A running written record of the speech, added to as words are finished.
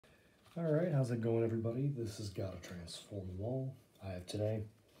Alright, how's it going, everybody? This has got a transform wall. I have today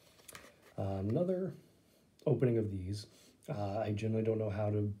another opening of these. I generally don't know how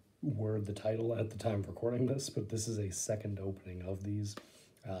to word the title at the time of recording this, but this is a second opening of these.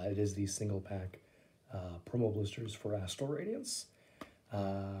 It is the single pack promo blisters for Astral Radiance.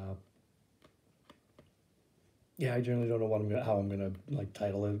 Yeah, I generally don't know how I'm gonna like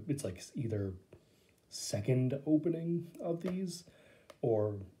title it. It's like either second opening of these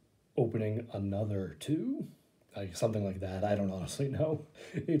or opening another two, like something like that. I don't honestly know.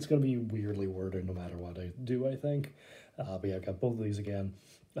 It's gonna be weirdly worded no matter what I do, I think. But yeah, I've got both of these again.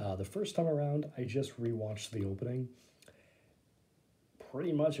 The first time around, I just rewatched the opening.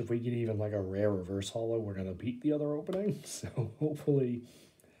 Pretty much, if we get even like a rare reverse holo, we're gonna beat the other opening. So hopefully,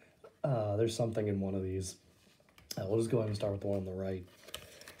 there's something in one of these. We'll just go ahead and start with the one on the right.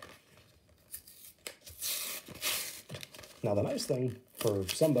 Now, the nice thing for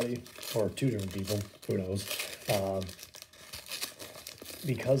somebody, or two different people, who knows,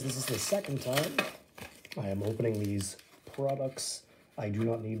 because this is the second time I am opening these products, I do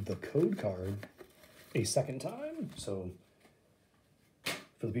not need the code card a second time. So,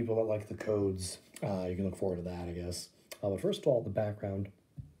 for the people that like the codes, you can look forward to that, I guess. But first of all, the background.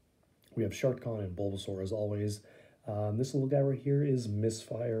 We have Sharkcon and Bulbasaur as always. This little guy right here is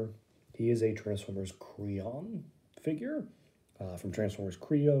Misfire. He is a Transformers Creon figure from Transformers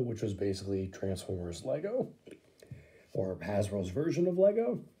Creo, which was basically Transformers Lego, or Hasbro's version of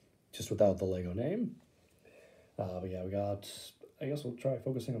Lego, just without the Lego name. But yeah, we got, I guess we'll try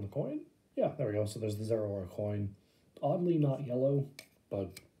focusing on the coin. Yeah, there we go. So there's the Zeraora coin. Oddly not yellow,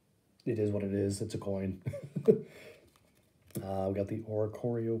 but it is what it is. It's a coin. We got the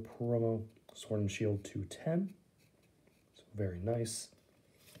Oricorio promo, Sword and Shield 210. So very nice.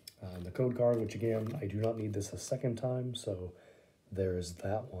 The code card, which again, I do not need this a second time, so there's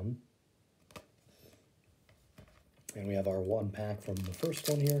that one. And we have our one pack from the first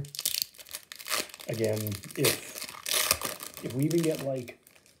one here. Again, if we even get like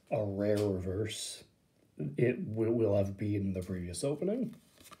a rare reverse, it will have been the previous opening.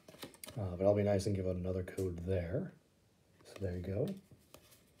 But I'll be nice and give out another code there. So there you go.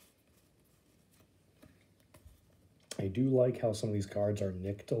 I do like how some of these cards are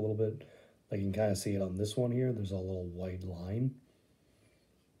nicked a little bit. Like you can kind of see it on this one here. There's a little white line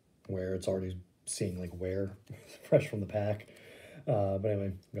where it's already seeing like wear fresh from the pack. But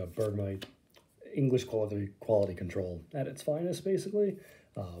anyway, we got Bergmite, English quality control at its finest, basically.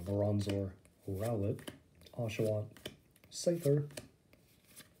 Voronzor, Rowlet, Oshawott, Scyther,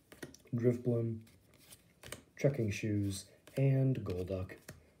 Driftbloom, Trekking Shoes, and Golduck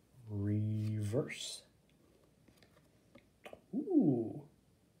Reverse. Ooh,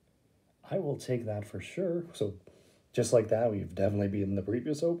 I will take that for sure. So just like that, we've definitely beaten the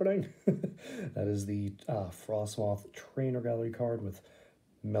previous opening. That is the Frostmoth Trainer Gallery card with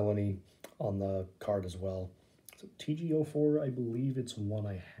Melanie on the card as well. So TG04, I believe it's one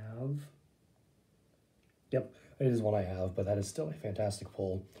I have. Yep, it is one I have, but that is still a fantastic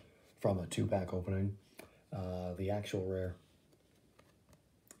pull from a two-pack opening. The actual rare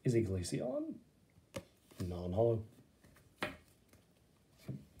is a Glaceon, non-holo.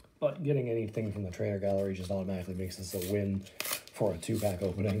 But getting anything from the Trainer Gallery just automatically makes this a win for a two-pack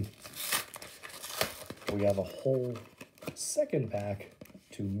opening. We have a whole second pack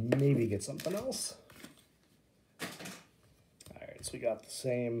to maybe get something else. Alright, so we got the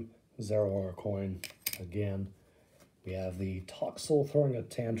same Zeraora coin again. We have the Toxel throwing a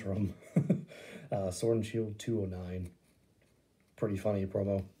tantrum. Sword and Shield 209. Pretty funny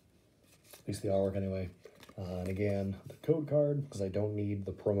promo. At least the artwork anyway. And again, the code card, because I don't need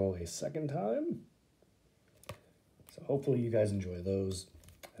the promo a second time. So hopefully you guys enjoy those.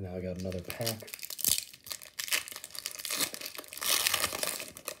 And now I got another pack.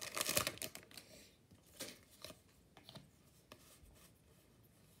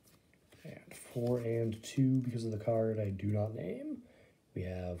 And 4 and 2 because of the card I do not name. We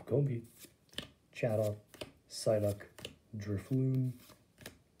have Combi, Chatot, Psyduck, Drifloon,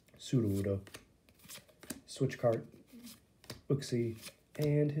 Sudowoodo, Switchcart, Uxie,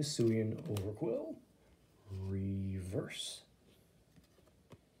 and Hisuian Overquill. Reverse.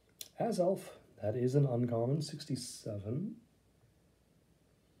 As Elf, that is an uncommon, 67.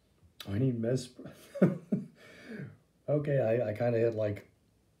 I need Mesper. Okay, I kind of hit like,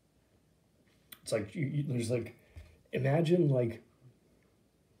 it's like, there's like, imagine like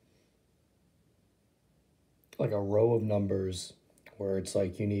a row of numbers where it's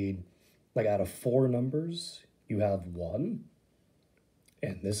like you need, like out of 4 numbers, you have 1,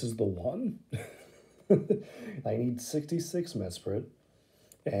 and this is the 1. I need 66 Mesprit,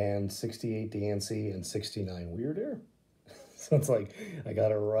 and 68 Dancy, and 69 Weirder. So it's like, I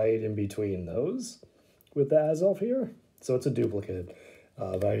got it right in between those with the Azelf here. So it's a duplicate,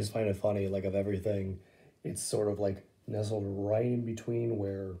 but I just find it funny, like of everything, it's sort of like nestled right in between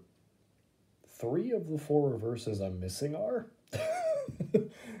where 3 of the 4 reverses I'm missing are,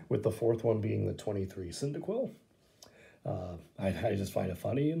 with the 4th one being the 23 Cyndaquil. I just find it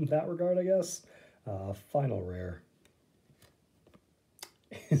funny in that regard, I guess. Final rare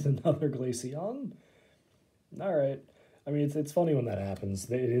is another Glaceon. All right. I mean, it's funny when that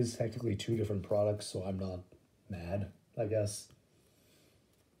happens. It is technically 2 different products, so I'm not mad, I guess.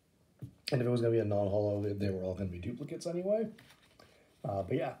 And if it was going to be a non-holo, they were all going to be duplicates anyway.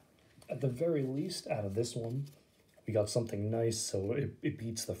 But yeah, at the very least, out of this one, we got something nice, so it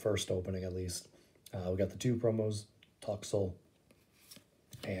beats the first opening at least. We got the 2 promos, Toxel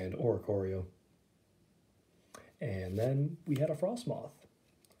and Oricorio. And then we had a Frostmoth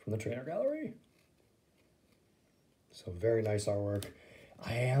from the Trainer Gallery. So very nice artwork.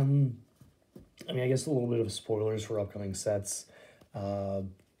 I guess a little bit of spoilers for upcoming sets. The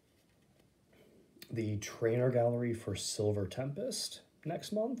Trainer Gallery for Silver Tempest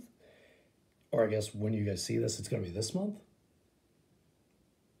next month. Or I guess when you guys see this, it's going to be this month.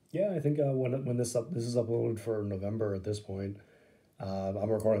 Yeah, I think when this is uploaded for November at this point. I'm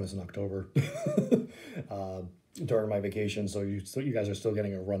recording this in October during my vacation, so you guys are still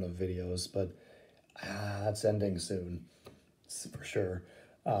getting a run of videos, but that's ending soon, for sure.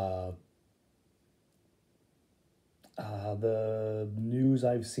 The news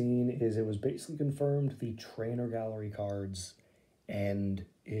I've seen is it was basically confirmed the Trainer Gallery cards end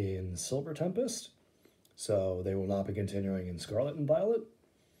in Silver Tempest, so they will not be continuing in Scarlet and Violet.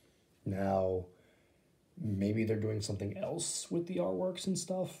 Now, maybe they're doing something else with the artworks and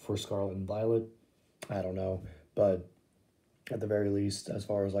stuff for Scarlet and Violet. I don't know, but at the very least, as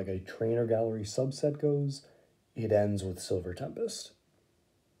far as like a Trainer Gallery subset goes, it ends with Silver Tempest.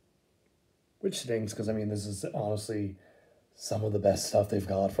 Which stinks, because I mean, this is honestly some of the best stuff they've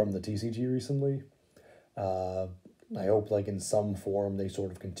got from the TCG recently. I hope like in some form they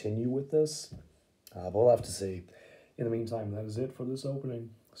sort of continue with this, but we'll have to see. In the meantime, that is it for this opening.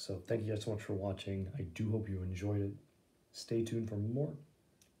 So thank you guys so much for watching. I do hope you enjoyed it. Stay tuned for more.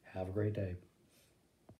 Have a great day.